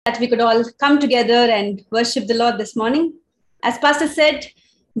that we could all come together and worship the Lord this morning. As Pastor said,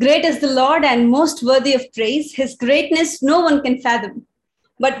 great is the Lord and most worthy of praise. His greatness no one can fathom.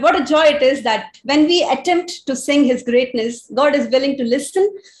 But what a joy it is that when we attempt to sing his greatness, God is willing to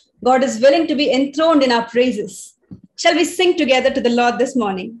listen. God is willing to be enthroned in our praises. Shall we sing together to the Lord this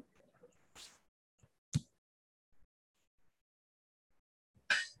morning?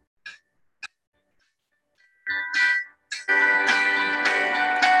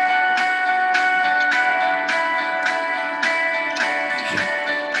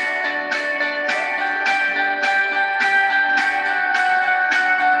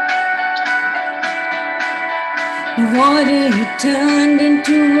 Water you turned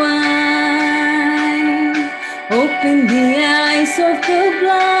into wine, open the eyes of the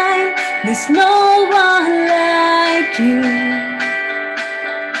blind. There's no one like you,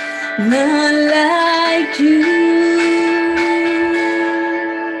 none like you.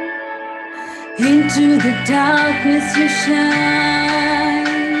 Into the darkness you shine,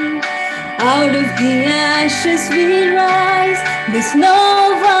 out of the ashes we rise. There's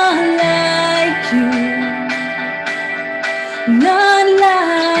no one like you, none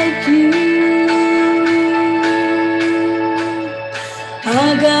like you.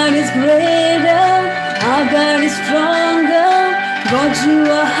 Our God is greater, our God is stronger. God, you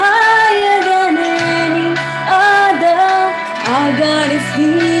are higher than any other. Our God is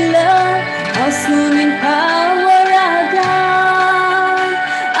healer, awesome in power. Our God,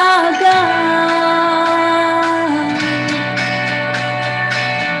 our God.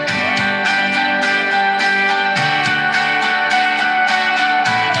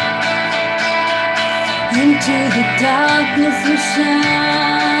 Into the darkness we shine,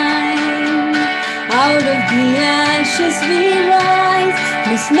 out of the ashes we rise.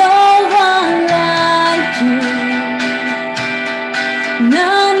 There's no one like you,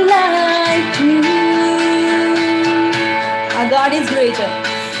 none like you. Our God is greater,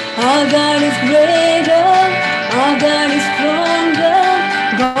 our God is greater, our God is stronger.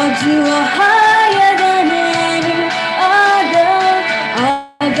 God, you are higher than any other.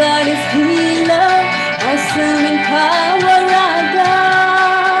 Our God is healer, awesome in power. Our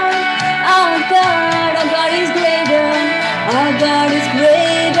God, our God, our God is greater, our God is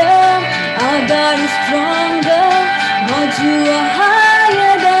greater, our God is stronger. God, you are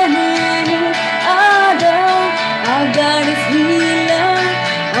higher than any other. Our God is healer,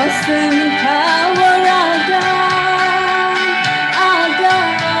 awesome in power. Our God, our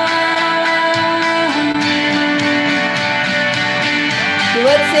God. The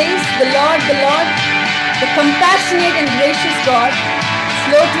word says, the Lord, the compassionate and gracious God,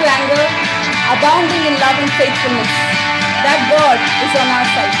 slow to anger, abounding in love and faithfulness. That God is on our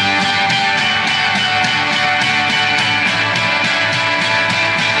side.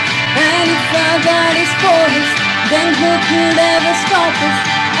 And if our God is for us, then who could ever stop us?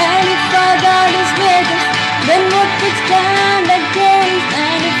 And if our God is with us, then what could stand against?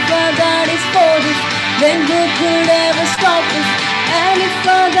 And if our God is for us, then who could ever stop us? And if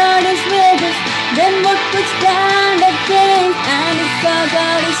our God is with us, then what could stand against? And if our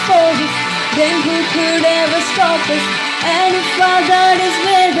God is for us, then who could ever stop us? And if our God is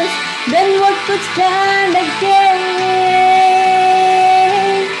with us, then what could stand against?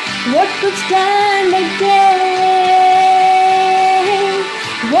 What could stand against?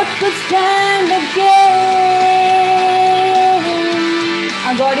 What could stand against?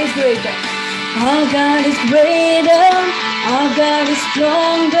 Our God is greater. Our God is greater, our God is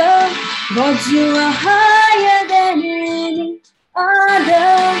stronger. God, you are higher than any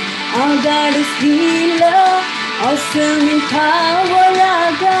other. Our God is healer, awesome in power.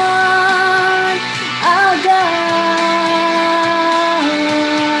 Our God, our God.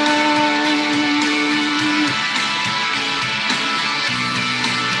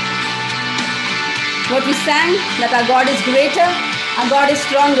 What we sang, that our God is greater, our God is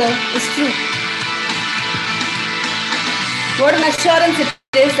stronger, is true. What an assurance it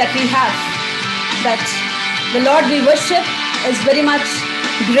is that we have, that the Lord we worship is very much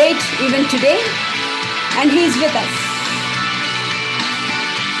great even today, and He is with us.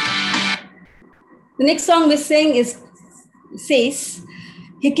 The next song we sing says,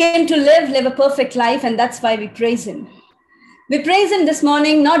 He came to live a perfect life, and that's why we praise Him. We praise Him this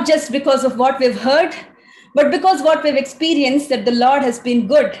morning, not just because of what we've heard, but because what we've experienced, that the Lord has been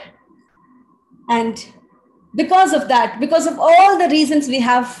good. And because of that, because of all the reasons we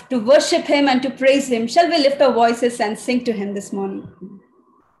have to worship Him and to praise Him, shall we lift our voices and sing to Him this morning?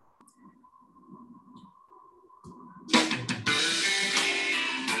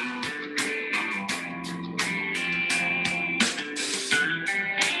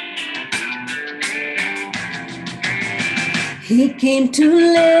 He came to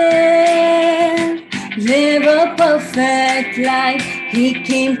live a perfect life. He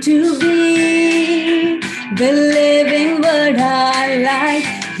came to be the living word our life.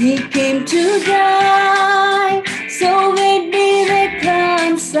 He came to die, so we'd be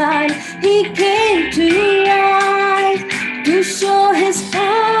reconciled. He came to rise, to show his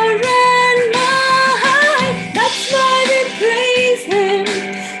power and might. That's why we praise him.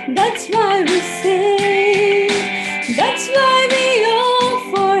 That's why we sing. That's why we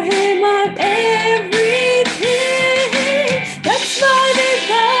offer him our everything. That's why we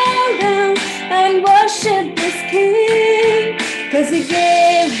bow down and worship this King, 'cause he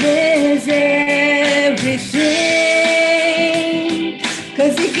gave his everything.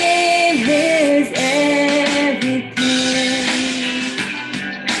 'Cause he gave his everything.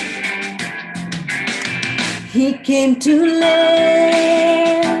 He came to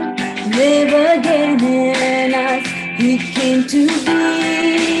live again in us. He came to be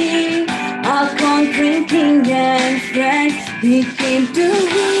our conquering King and friend. He came to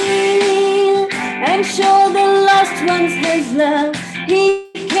heal and show the lost ones his love. He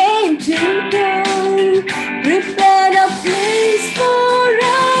came to go, prepared a place for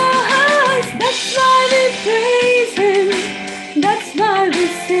us. That's why we praise him. That's why we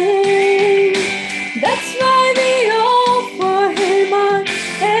sing. That's why we offer him our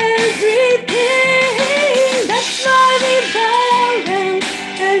everything. That's why we bow down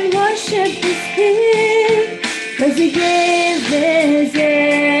and worship this King, 'cause he gave his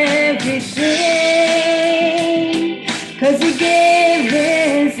everything. 'Cause he gave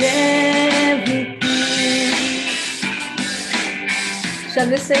his everything. Shall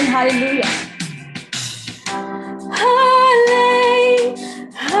we sing hallelujah? Hallelujah.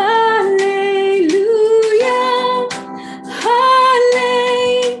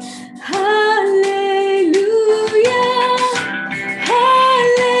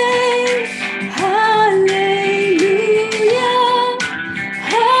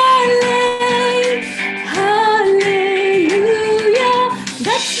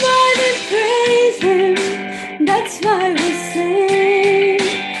 That's why we sing.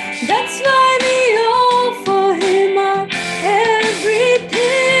 That's why we offer him our everything.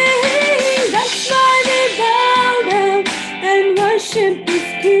 That's why we bow down and worship this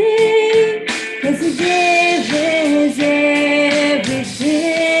King, 'cause he gave his everything.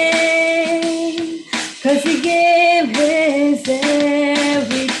 'Cause he gave his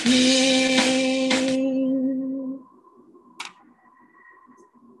everything.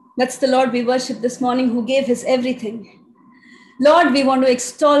 That's the Lord we worship this morning, who gave his everything. Lord, we want to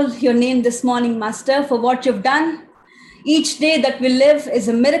extol your name this morning, Master, for what you've done. Each day that we live is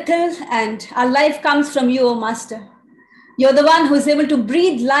a miracle, and our life comes from you, O Master. You're the one who is able to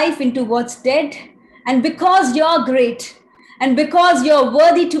breathe life into what's dead. And because you're great, and because you're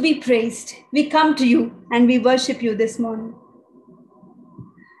worthy to be praised, we come to you and we worship you this morning.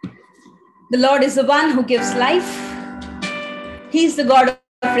 The Lord is the one who gives life. He's the God of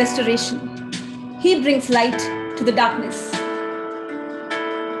restoration. He brings light to the darkness.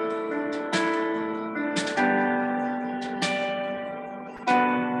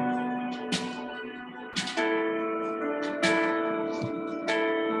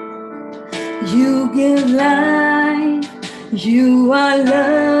 You give life, you are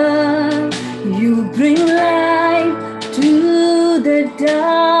love, you bring light to the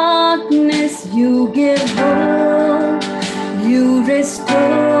darkness, you give hope, you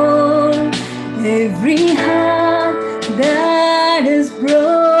restore every heart that is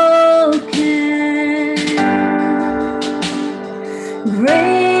broken.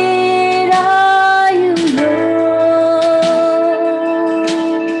 Great are you, Lord.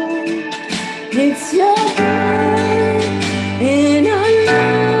 It's your breath in our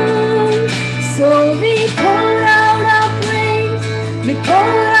lungs, so we pour out our praise. We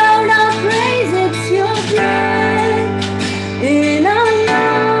pour out our praise. It's your breath in our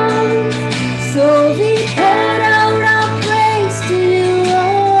lungs, so we pour out our praise to you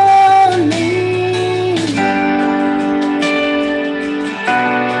only.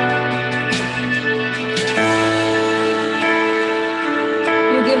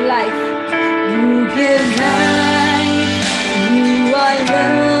 You give life. You give life. You are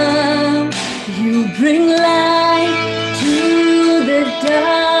love. You bring light to the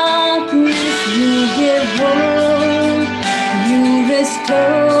darkness. You give hope. You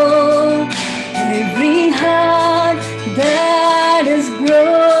restore every heart that is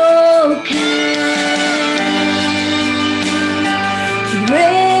broken.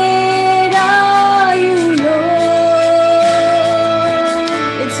 Great are you, Lord.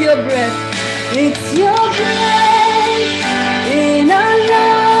 It's your breath. It's your breath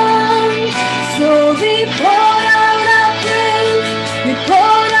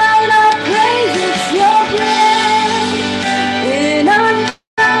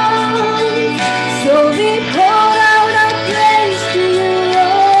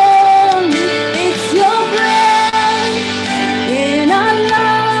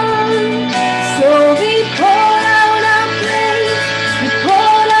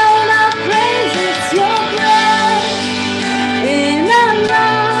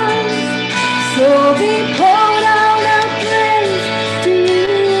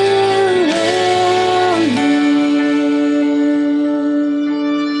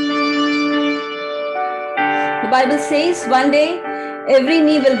Bible says one day every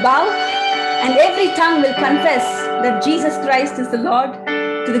knee will bow and every tongue will confess that Jesus Christ is the Lord,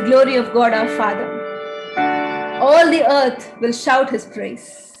 to the glory of God our Father. All the earth will shout his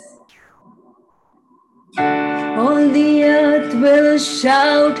praise. All the earth will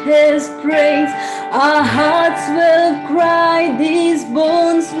shout his praise. Our hearts will cry, these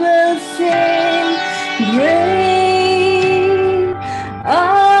bones will sing. Great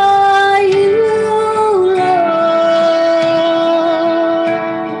are you, Lord.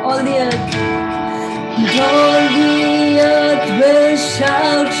 All the earth will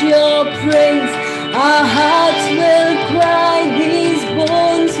shout your praise. Our hearts will cry, these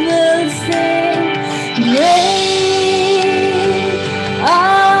bones will sing. Great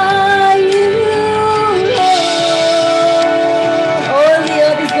are you, Lord. All the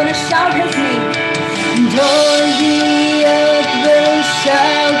earth is going to shout his name. And all the earth will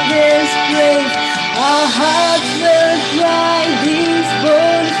shout his praise. Our hearts will cry, these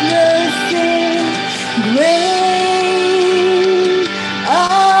bones will sing. Great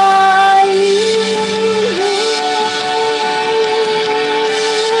are you, Lord.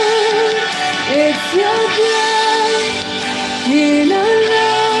 It's your breath in our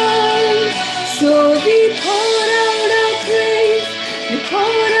lives, so we pour out our praise. We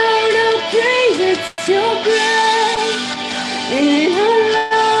pour out our praise. It's your breath in our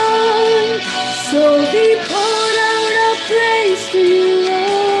lives, so we pour out our praise to you,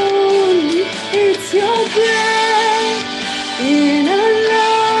 Lord. It's your breath in our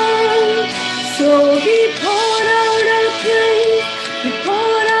lives, so we pour out our praise. We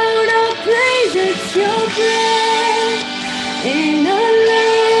pour out our praise. It's your breath in our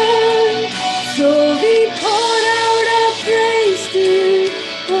lives, so we pour out our praise to you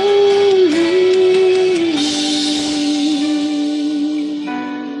only.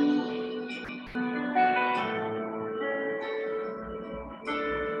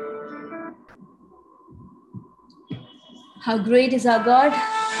 How great is our God?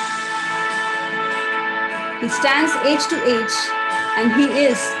 He stands age to age, and he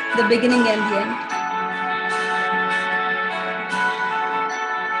is the beginning and the end.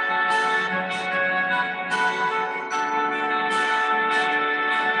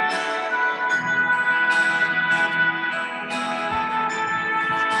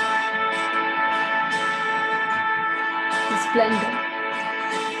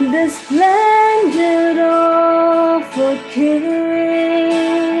 The splendor of a king,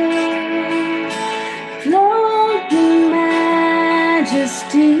 clothed in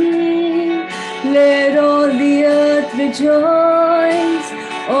majesty, let all the earth rejoice,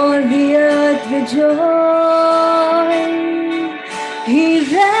 all the earth rejoice. He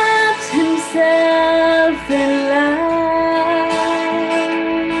wraps himself in light,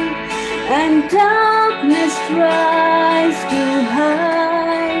 and darkness tries to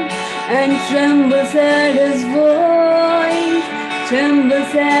hide, and trembles at his voice,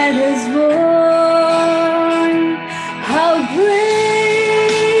 trembles at his voice. How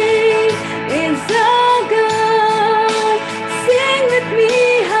great is our God? Sing with me,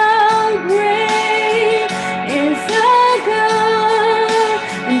 how great is our God?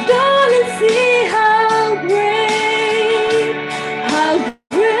 And all will see how great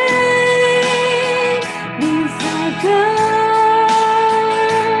is our God.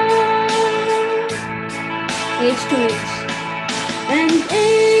 Age to age, and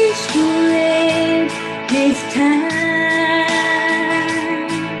age to age he stands,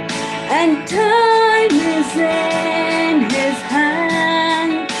 and time is in his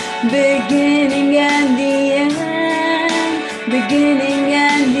hand, beginning and the end, beginning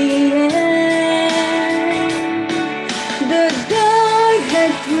and the end. The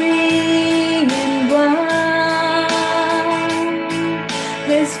Godhead three in one,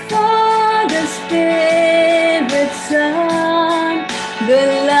 his Father, Spirit, Son, the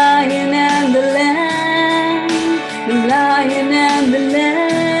Lion and the Lamb, the Lion and the Lamb.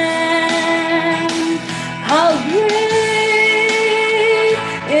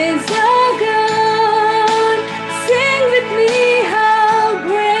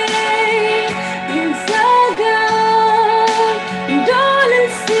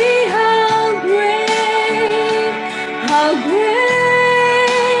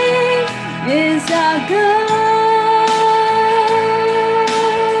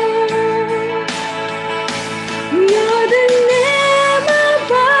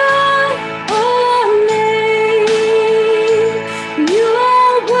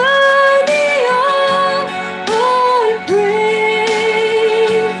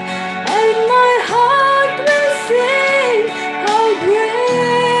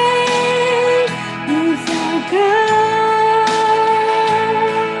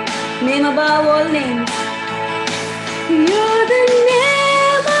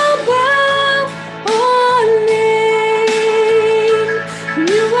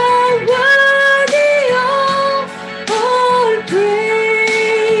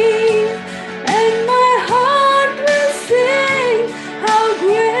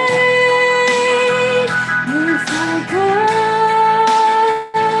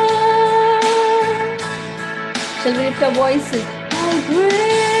 Shall we lift our voices? How great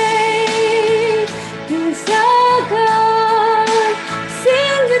is our God.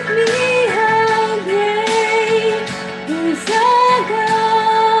 Sing with me, how great is our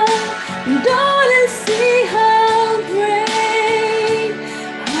God. And all will see how great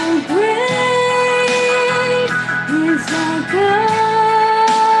is our God.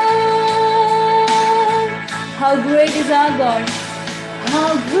 How great is our God.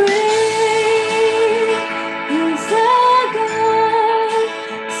 How great is our God.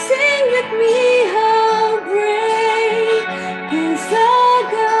 Sing with me, how great is our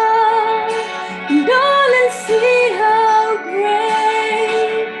God. And all will see how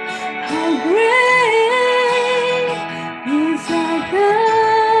great is our God.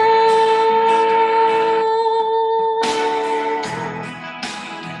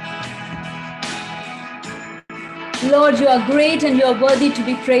 Lord, you are great and you are worthy to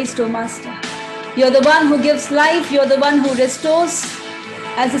be praised, O Master. You're the one who gives life. You're the one who restores.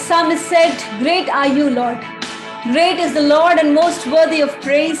 As the psalmist said, great are you, Lord. Great is the Lord and most worthy of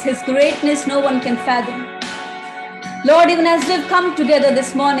praise. His greatness no one can fathom. Lord, even as we've come together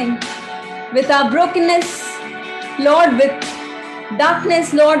this morning with our brokenness, Lord, with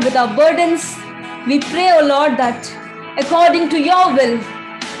darkness, Lord, with our burdens, we pray, O Lord, that according to your will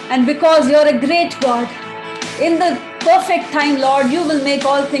and because you're a great God, in the perfect time, Lord, you will make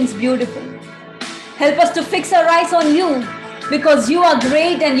all things beautiful. Help us to fix our eyes on you because you are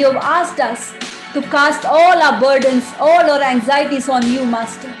great and you have asked us to cast all our burdens, all our anxieties on you,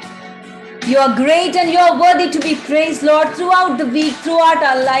 Master. You are great and you are worthy to be praised, Lord, throughout the week, throughout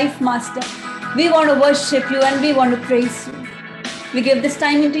our life, Master. We want to worship you and we want to praise you. We give this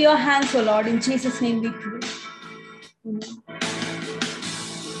time into your hands, O Lord. In Jesus' name we pray. Amen.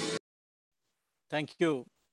 Thank you,